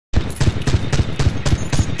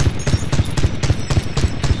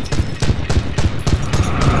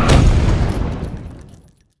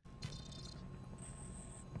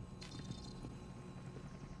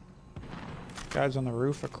Guys on the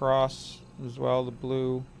roof across as well, the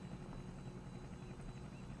blue.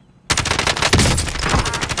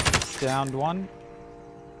 Downed one.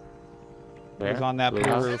 Where? He's on that blue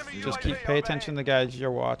house? roof. Just pay attention to the guys you're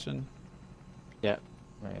watching. Yeah,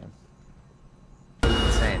 I am.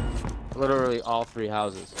 Insane. Literally all 3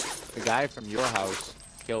 houses. The guy from your house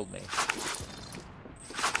killed me.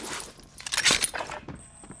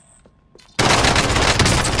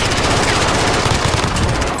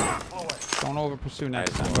 Don't over pursue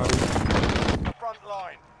next time, buddy. Front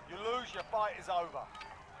line. You lose, your fight is over.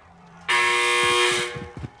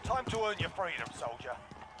 Time to earn your freedom, soldier.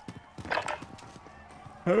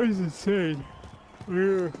 That was insane.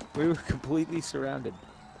 We were completely surrounded.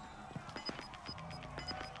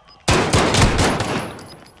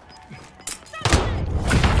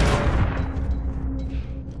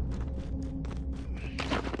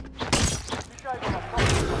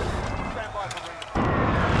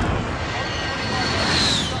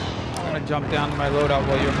 I'm gonna jump down to my loadout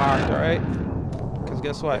while you're marked, alright? Because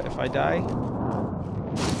guess what? If I die,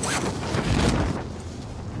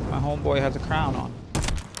 my homeboy has a crown on.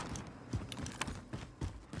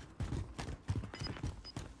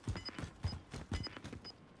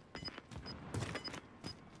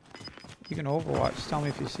 You can Overwatch. Tell me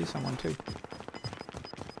if you see someone too.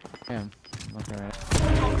 Yeah, I'm looking at it.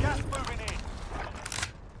 Gas moving in.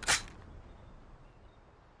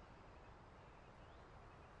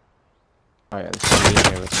 Oh yeah, there's somebody in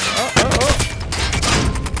here with me.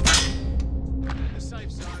 The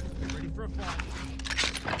safe zone, ready for a fight.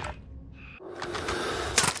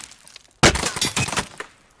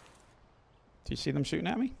 Do you see them shooting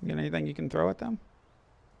at me? You got anything you can throw at them?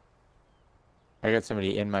 I got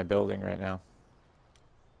somebody in my building right now.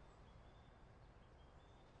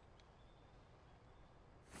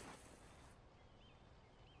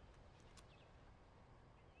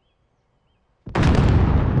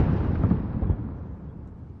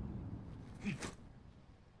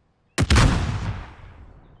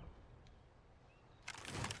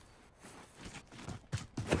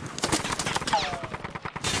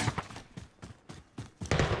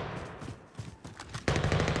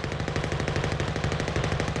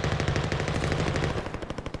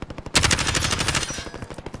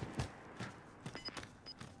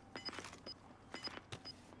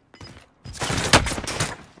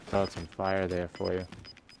 Got some fire there for you.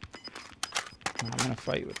 I'm gonna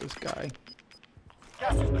fight with this guy.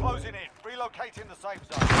 Gas is closing in. Relocating the safe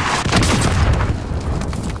zone.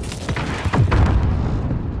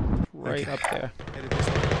 Right up there.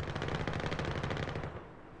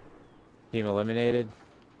 Team eliminated.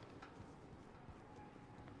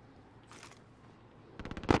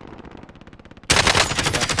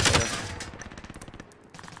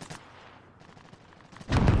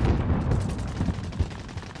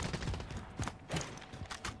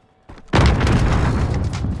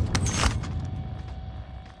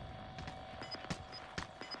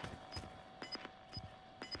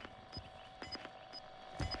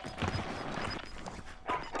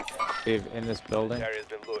 Steve, in this building. The area's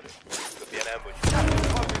been looted. Could be an ambush.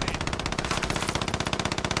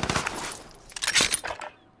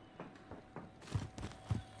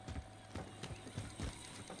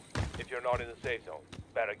 If you're not in the safe zone,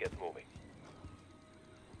 better get moving.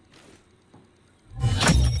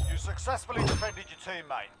 You successfully defended your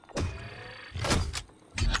teammate.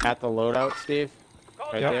 At the loadout, Steve.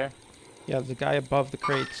 Right Yep. there. Yeah, there's a guy above the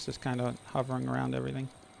crates just kind of hovering around everything.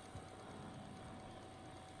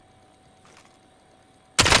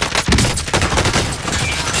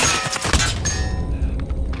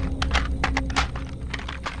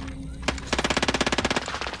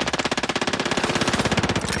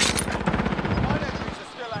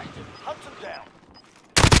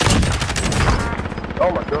 Oh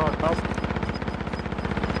my god, help.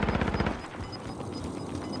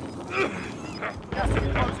 Gas is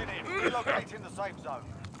closing in. Relocating the safe zone.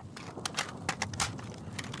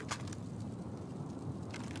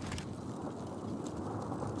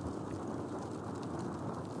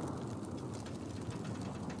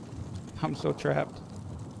 I'm so trapped.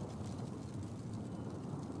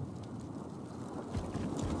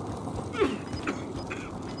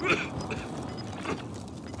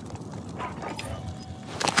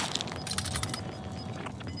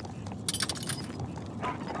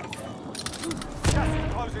 Gas is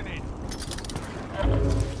closing in.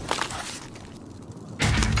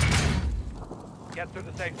 Get through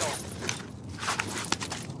the safe zone.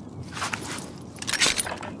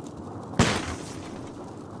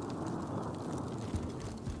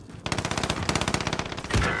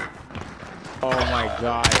 Oh my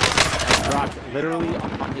god. I dropped literally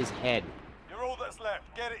on his head. You're all that's left.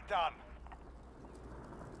 Get it done.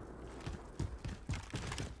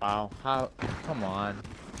 Wow. How? Come on.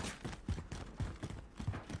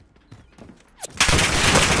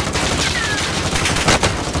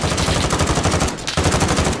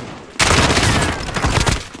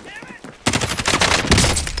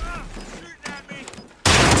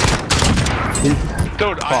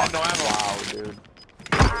 Dude, I had no ammo. Wow, dude.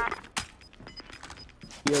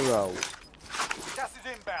 Hero. Gas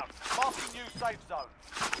is inbound. Marking new safe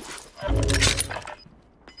zone.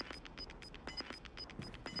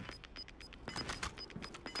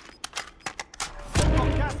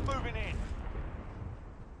 Got gas moving in.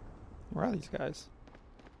 Where are these guys?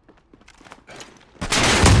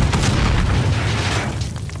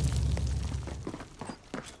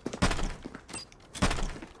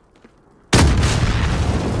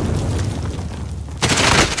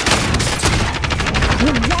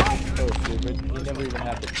 So stupid. He never even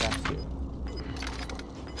had the chance to.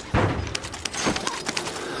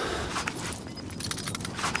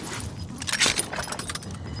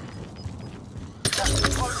 Gas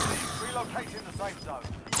is closing in. Relocating the safe zone.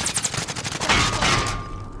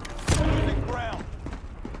 Losing ground.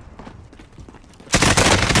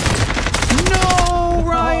 No,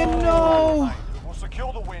 Ryan, no! We'll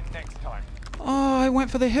secure the win next time. Oh, I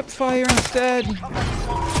went for the hip fire instead. Come back and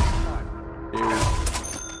watch next time. Dude.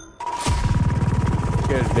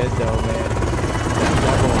 Good vid though, man. That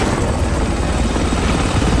double.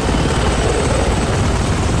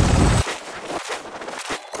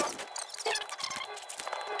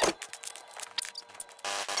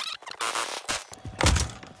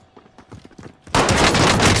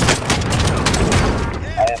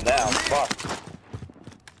 I am now fucked.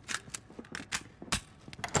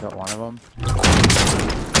 Got one of them.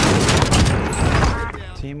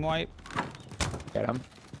 Team wipe. Get him.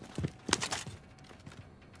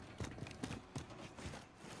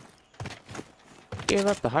 Gave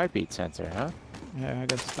up the heartbeat sensor, huh? Yeah, I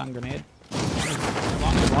got a stun grenade. As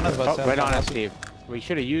long as one of us Oh, has right that on us, else- Steve. We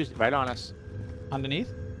should have used right on us.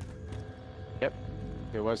 Underneath? Yep.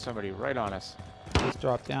 There was somebody right on us. Just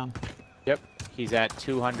drop down. Yep. He's at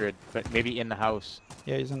 200, but maybe in the house.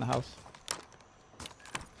 Yeah, he's in the house.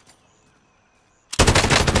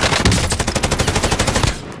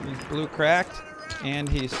 He's blue cracked, and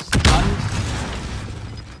he's stunned.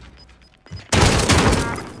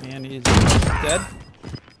 And he's dead.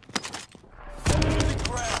 Losing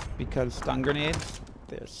ground. Because stun grenades,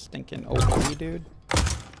 they're stinking OP, dude.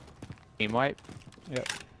 Team wipe. Yep.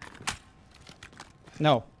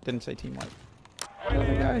 No, didn't say team wipe. The guy You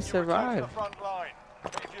return to survived. the front line.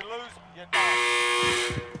 If you lose, you're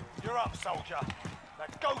done. You're up, soldier. Now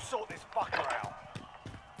go sort this fucker out.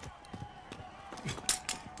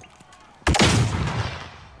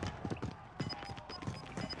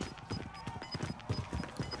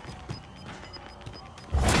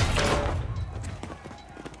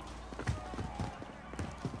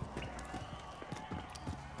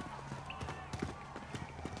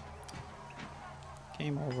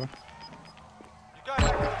 Game over. You go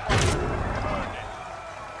back to the front.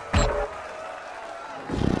 Burn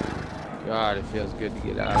it. God, it feels good to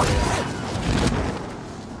get out of here.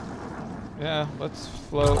 Yeah, let's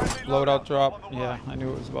float. Loadout drop. Yeah, I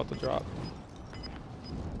knew it was about to drop.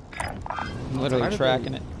 I'm Why literally did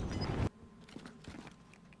tracking they- it.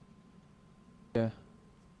 Yeah.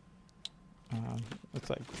 It's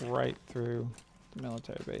like right through the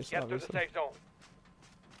military base, Get through the obviously. safe zone.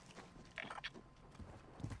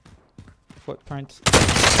 Footprints.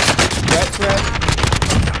 Red.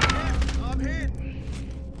 I'm hit.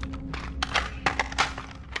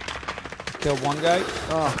 Killed one guy.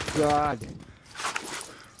 Oh God.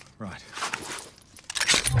 Right.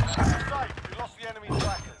 Safe. You lost the enemy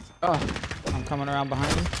trackers. Oh, I'm coming around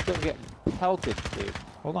behind him. still getting pelted, dude.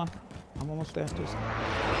 Hold on. I'm almost there. Just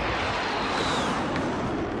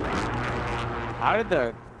How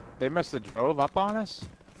did they must have drove up on us?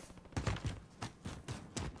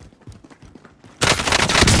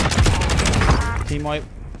 team wipe.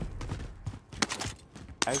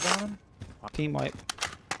 Eyes on? Team wipe.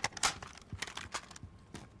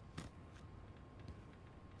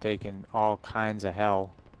 Taking all kinds of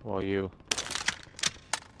hell while you.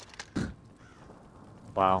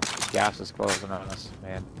 Wow, gas is closing on us,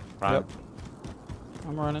 man. Run. Yep.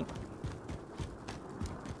 I'm running.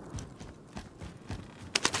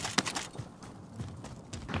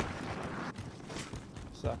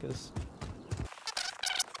 Suckers.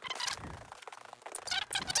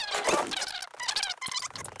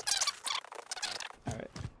 Alright.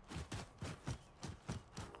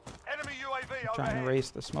 Enemy UAV Trying to overhead. race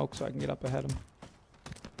the smoke so I can get up ahead of him.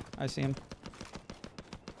 I see him.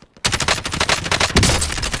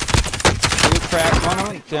 Blue cracked one of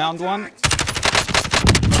them. Downed one.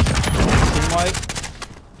 white.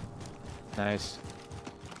 Nice.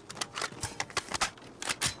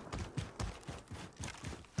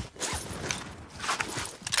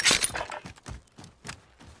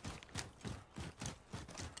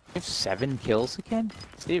 You have 7 kills again?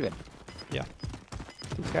 Steven. Yeah.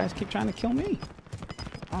 These guys keep trying to kill me.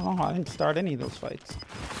 I don't know. I didn't start any of those fights.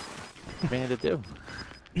 What are you to do?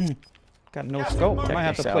 Got no scope. I might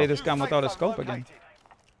have to play yourself. this gun without a scope again.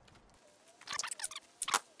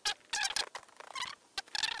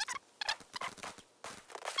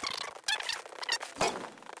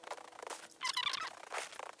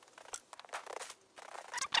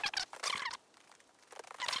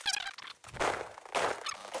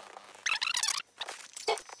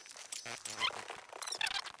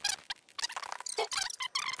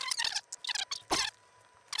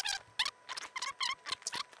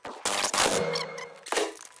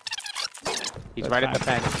 He's That's right at the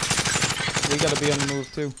fine. fence. We gotta be on the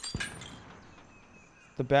move too.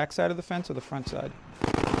 The back side of the fence or the front side?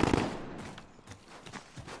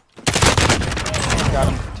 Got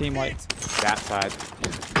him. Team white. That side.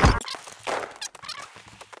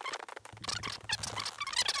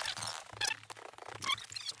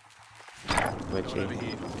 Glitchy.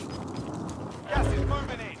 Gas is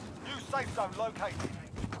moving in. New safe zone located.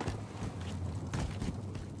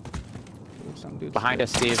 Some dudes Behind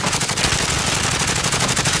us, Steve.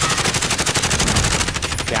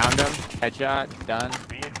 Downed him. Headshot. Done.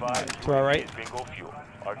 Be advised. To our right. Bingo fuel.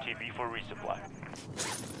 RTB for resupply.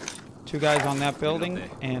 2 guys on that building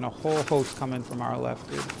and a whole host coming from our left,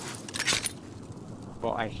 dude.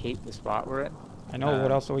 Well, I hate the spot we're in. I know.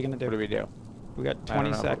 What else are we gonna do? What do we do? We got I don't 20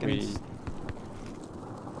 know, but seconds.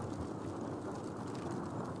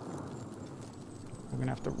 We're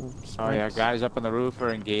gonna have to. Oh yeah, sprint. guys up on the roof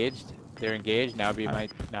are engaged. They're engaged. Now would be my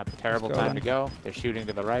not terrible Let's go time then. to go. They're shooting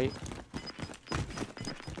to the right.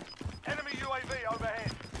 Enemy UAV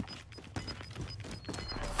overhead.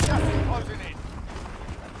 Gas is closing in.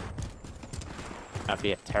 Not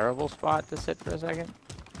be a terrible spot to sit for a second.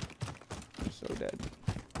 I'm so dead.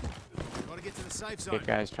 Gotta get to the safe zone. Get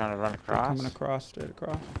guys trying to run They're across. coming across, straight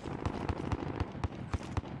across.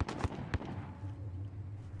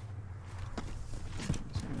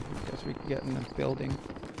 Guess we can get in the building.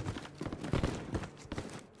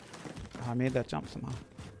 Oh, I made that jump somehow.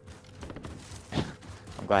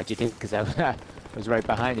 I'm glad you did because I was right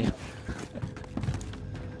behind you.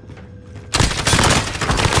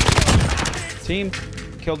 Team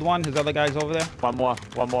killed one. His other guy's over there. One more.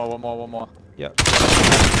 Yep.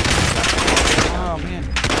 Oh man.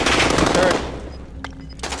 He's hurt.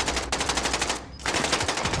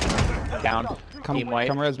 Down. Team white.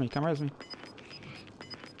 Come res me. Come res me.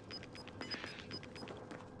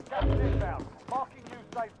 Gas is inbound. Marking new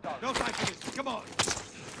safe zone. No time for this. Come on.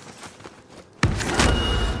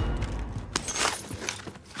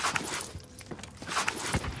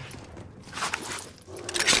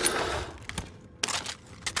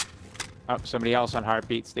 Oh, somebody else on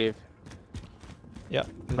heartbeat, Steve. Yep.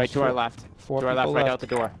 Right to our left. Four To our left, people right left. out the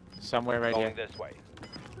door. Somewhere right here. Going this way.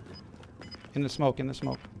 In the smoke. In the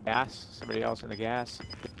smoke. Gas. Somebody else in the gas.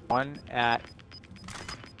 One at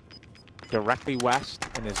directly west,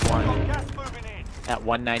 and there's one Gas moving in. at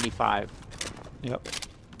 195. Yep.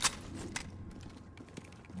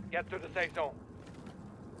 Get to the safe zone.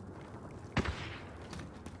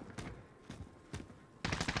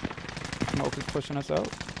 Smoke is pushing us out.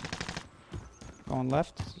 Going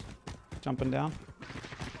left. Jumping down.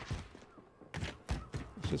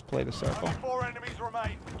 Let's just play the circle. Only 4 enemies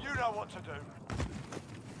remain. You know what to do.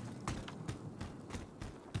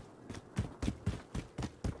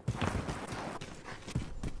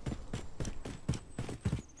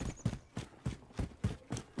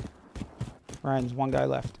 Ryan's one guy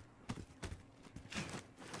left.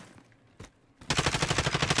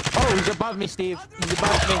 Oh, he's above me, Steve. He's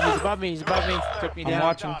above me. He's above me. He's above me. Took me I'm down.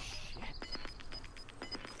 watching.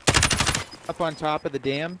 Up on top of the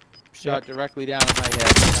dam. Shot directly down on my head.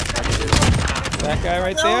 That's what it is. That guy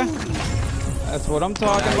right there? That's what I'm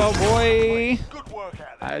talking about, boy. Good work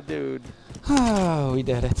out there. Dude. Oh, we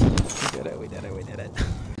did it. We did it. We did it. We did it.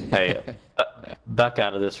 Hey, back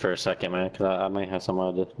out of this for a second, man, because I might have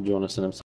someone to join us in a